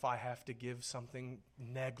 Even if I have to give something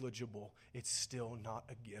negligible, it's still not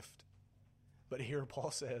a gift. But here Paul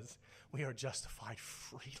says, we are justified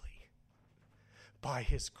freely by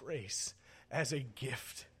his grace as a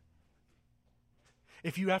gift.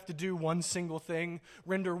 If you have to do one single thing,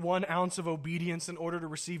 render 1 ounce of obedience in order to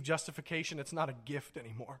receive justification, it's not a gift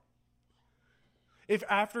anymore. If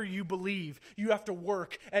after you believe, you have to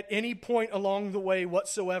work at any point along the way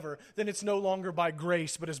whatsoever, then it's no longer by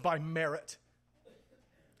grace, but is by merit.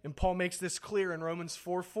 And Paul makes this clear in Romans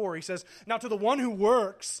 4:4. He says, now to the one who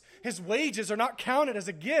works, his wages are not counted as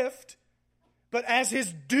a gift, but as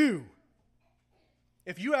his due.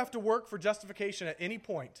 If you have to work for justification at any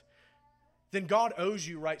point, then God owes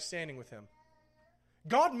you right standing with him.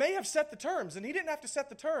 God may have set the terms, and he didn't have to set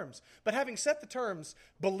the terms. But having set the terms,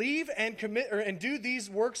 believe and commit and do these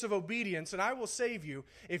works of obedience, and I will save you.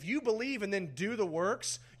 If you believe and then do the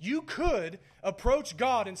works, you could approach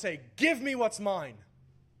God and say, give me what's mine.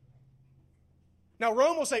 Now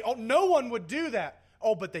Rome will say, oh, no one would do that.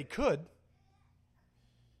 Oh, but they could.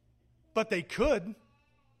 But they could.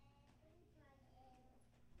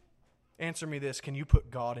 Answer me this, can you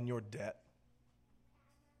put God in your debt?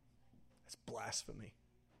 That's blasphemy.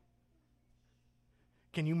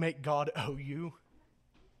 Can you make God owe you?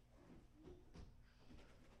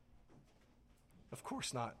 Of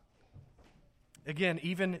course not. Again,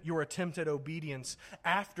 even your attempt at obedience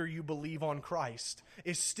after you believe on Christ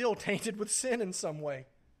is still tainted with sin in some way.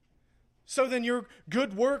 So then your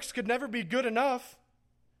good works could never be good enough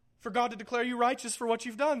for God to declare you righteous for what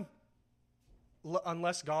you've done.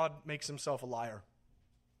 Unless God makes himself a liar.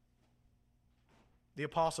 The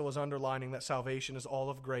apostle is underlining that salvation is all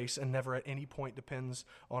of grace and never at any point depends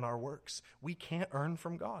on our works. We can't earn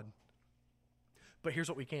from God. But here's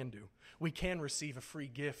what we can do. We can receive a free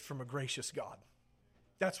gift from a gracious God.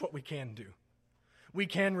 That's what we can do. We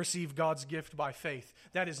can receive God's gift by faith.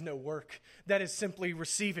 That is no work. That is simply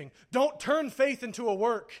receiving. Don't turn faith into a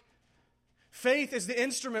work. Faith is the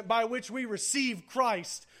instrument by which we receive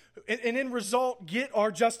Christ and in result get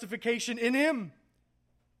our justification in him.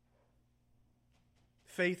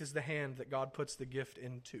 Faith is the hand that God puts the gift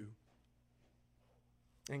into.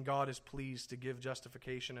 And God is pleased to give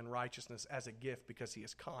justification and righteousness as a gift because He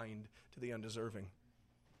is kind to the undeserving.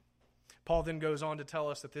 Paul then goes on to tell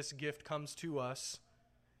us that this gift comes to us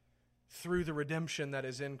through the redemption that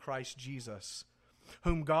is in Christ Jesus,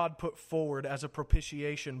 whom God put forward as a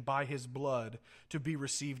propitiation by His blood to be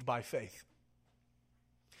received by faith.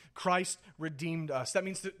 Christ redeemed us. That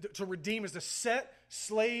means to redeem is to set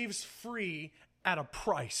slaves free at a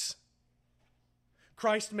price.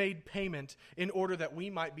 Christ made payment in order that we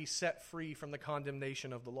might be set free from the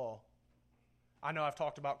condemnation of the law. I know I've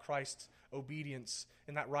talked about Christ's obedience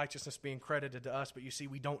and that righteousness being credited to us, but you see,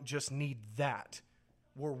 we don't just need that.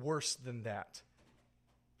 We're worse than that.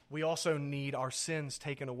 We also need our sins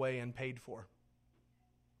taken away and paid for.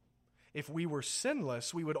 If we were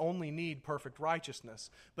sinless, we would only need perfect righteousness.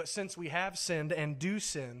 But since we have sinned and do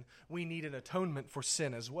sin, we need an atonement for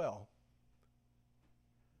sin as well.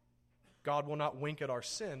 God will not wink at our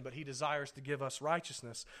sin, but He desires to give us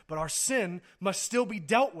righteousness. But our sin must still be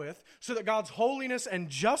dealt with so that God's holiness and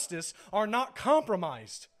justice are not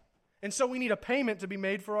compromised. And so we need a payment to be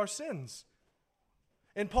made for our sins.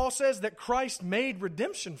 And Paul says that Christ made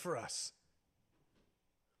redemption for us.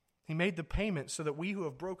 He made the payment so that we who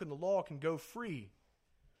have broken the law can go free.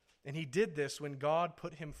 And He did this when God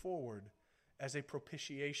put Him forward as a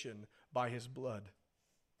propitiation by His blood.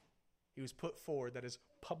 He was put forward, that is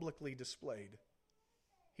publicly displayed.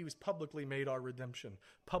 He was publicly made our redemption,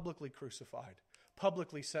 publicly crucified,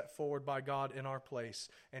 publicly set forward by God in our place,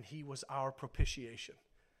 and He was our propitiation.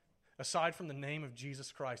 Aside from the name of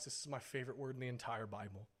Jesus Christ, this is my favorite word in the entire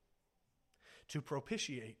Bible. To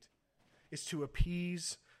propitiate is to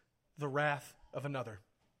appease the wrath of another,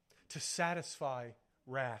 to satisfy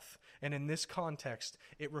wrath. And in this context,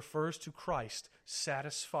 it refers to Christ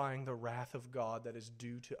satisfying the wrath of God that is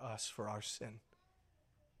due to us for our sin.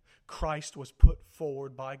 Christ was put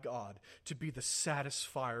forward by God to be the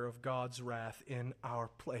satisfier of God's wrath in our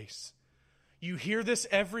place. You hear this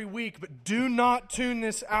every week, but do not tune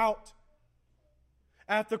this out.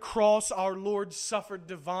 At the cross, our Lord suffered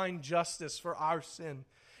divine justice for our sin.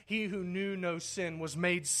 He who knew no sin was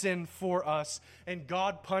made sin for us, and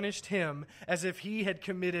God punished Him as if He had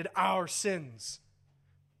committed our sins.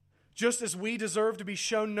 Just as we deserve to be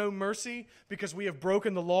shown no mercy because we have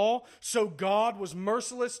broken the law, so God was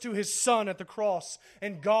merciless to His Son at the cross,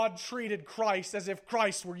 and God treated Christ as if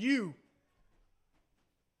Christ were you.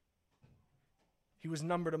 He was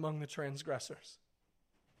numbered among the transgressors.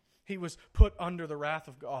 He was put under the wrath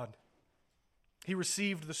of God. He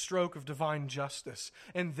received the stroke of divine justice,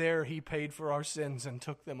 and there He paid for our sins and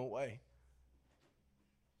took them away.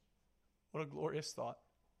 What a glorious thought.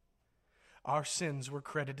 Our sins were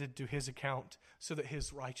credited to His account so that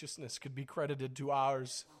His righteousness could be credited to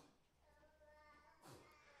ours.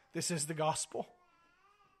 This is the gospel.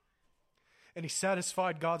 And He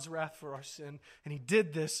satisfied God's wrath for our sin, and He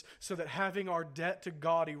did this so that having our debt to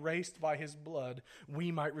God erased by His blood,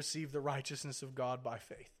 we might receive the righteousness of God by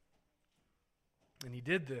faith. And He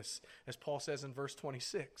did this, as Paul says in verse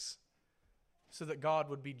 26, so that God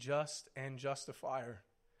would be just and justifier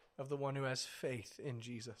of the one who has faith in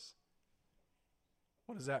Jesus.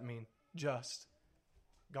 What does that mean? Just.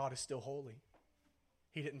 God is still holy.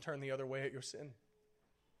 He didn't turn the other way at your sin.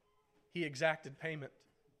 He exacted payment.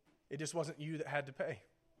 It just wasn't you that had to pay.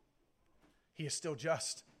 He is still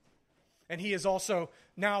just. And He is also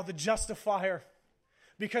now the justifier.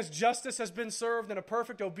 Because justice has been served and a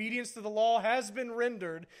perfect obedience to the law has been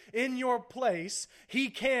rendered in your place, He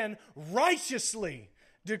can righteously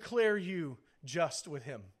declare you just with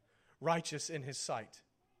Him, righteous in His sight.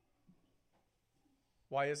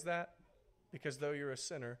 Why is that? Because though you're a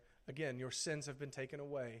sinner, again, your sins have been taken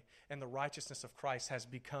away, and the righteousness of Christ has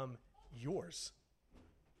become yours.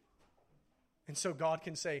 And so God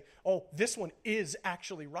can say, oh, this one is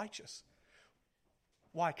actually righteous.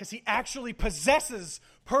 Why? Because He actually possesses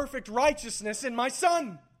perfect righteousness in my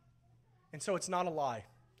Son. And so it's not a lie.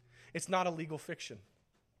 It's not a legal fiction.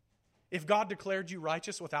 If God declared you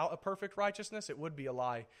righteous without a perfect righteousness, it would be a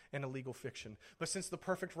lie and a legal fiction. But since the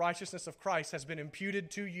perfect righteousness of Christ has been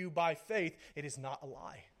imputed to you by faith, it is not a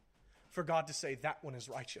lie for God to say that one is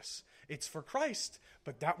righteous. It's for Christ,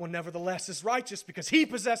 but that one nevertheless is righteous because He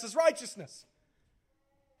possesses righteousness.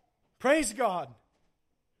 Praise God.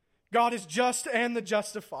 God is just and the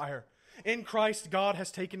justifier. In Christ, God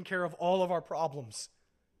has taken care of all of our problems.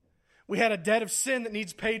 We had a debt of sin that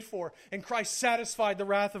needs paid for, and Christ satisfied the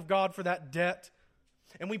wrath of God for that debt.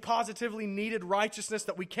 And we positively needed righteousness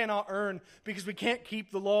that we cannot earn because we can't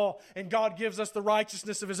keep the law, and God gives us the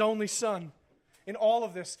righteousness of His only Son. In all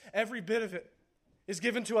of this, every bit of it is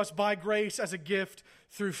given to us by grace as a gift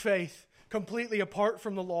through faith, completely apart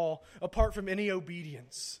from the law, apart from any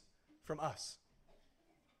obedience from us.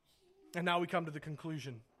 And now we come to the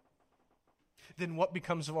conclusion. Then what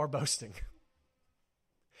becomes of our boasting?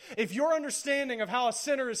 If your understanding of how a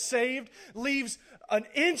sinner is saved leaves an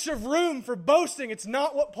inch of room for boasting, it's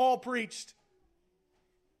not what Paul preached.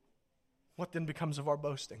 What then becomes of our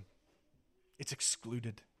boasting? It's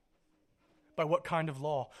excluded. By what kind of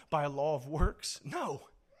law? By a law of works? No.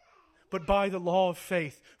 But by the law of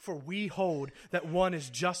faith. For we hold that one is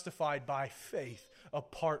justified by faith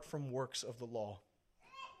apart from works of the law.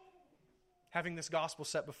 Having this gospel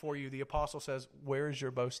set before you, the apostle says, where is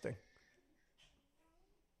your boasting?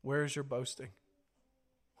 Where is your boasting?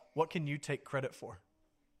 What can you take credit for?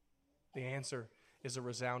 The answer is a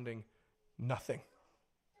resounding nothing.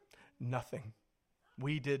 Nothing.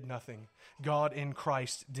 We did nothing. God in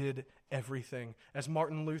Christ did everything. As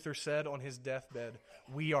Martin Luther said on his deathbed,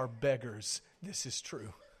 we are beggars. This is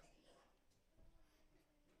true.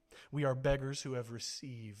 We are beggars who have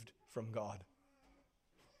received from God.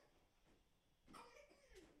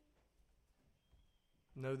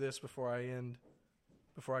 Know this before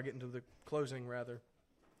I get into the closing, rather.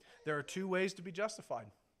 There are two ways to be justified.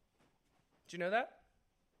 Did you know that?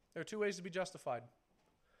 There are two ways to be justified.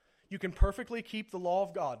 You can perfectly keep the law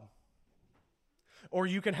of God, or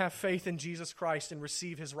you can have faith in Jesus Christ and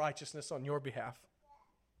receive his righteousness on your behalf.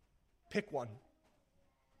 Pick one.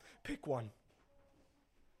 Pick one.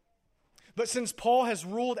 But since Paul has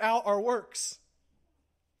ruled out our works,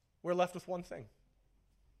 we're left with one thing.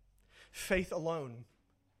 Faith alone,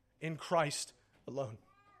 in Christ alone.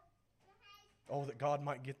 Oh, that God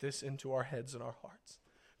might get this into our heads and our hearts.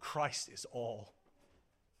 Christ is all.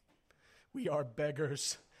 We are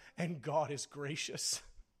beggars, and God is gracious.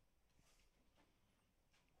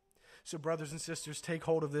 So, brothers and sisters, take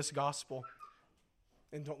hold of this gospel,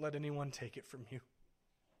 and don't let anyone take it from you.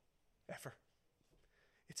 Ever.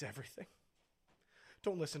 It's everything.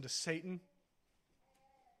 Don't listen to Satan.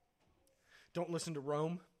 Don't listen to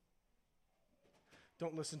Rome.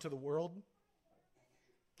 Don't listen to the world.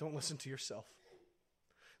 Don't listen to yourself.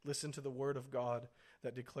 Listen to the word of God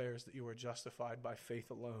that declares that you are justified by faith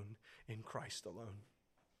alone in Christ alone.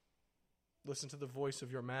 Listen to the voice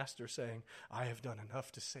of your master saying, I have done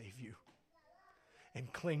enough to save you.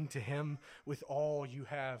 And cling to him with all you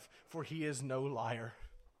have, for he is no liar.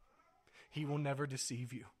 He will never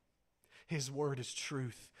deceive you. His word is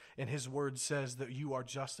truth, and his word says that you are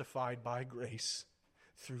justified by grace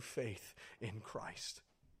through faith in Christ.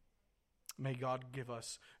 May God give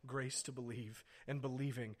us grace to believe, and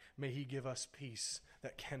believing, may he give us peace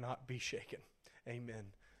that cannot be shaken. Amen.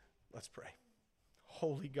 Let's pray.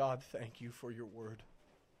 Holy God, thank you for your word.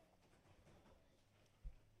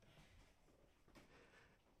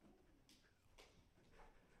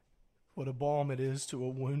 What a balm it is to a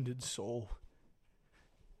wounded soul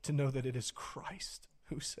to know that it is Christ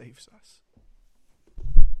who saves us.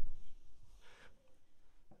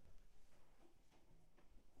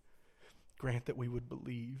 Grant that we would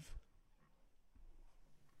believe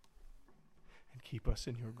and keep us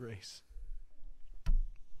in your grace.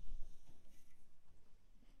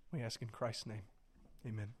 We ask in Christ's name.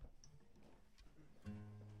 Amen. Would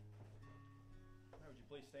you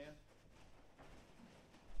please stand?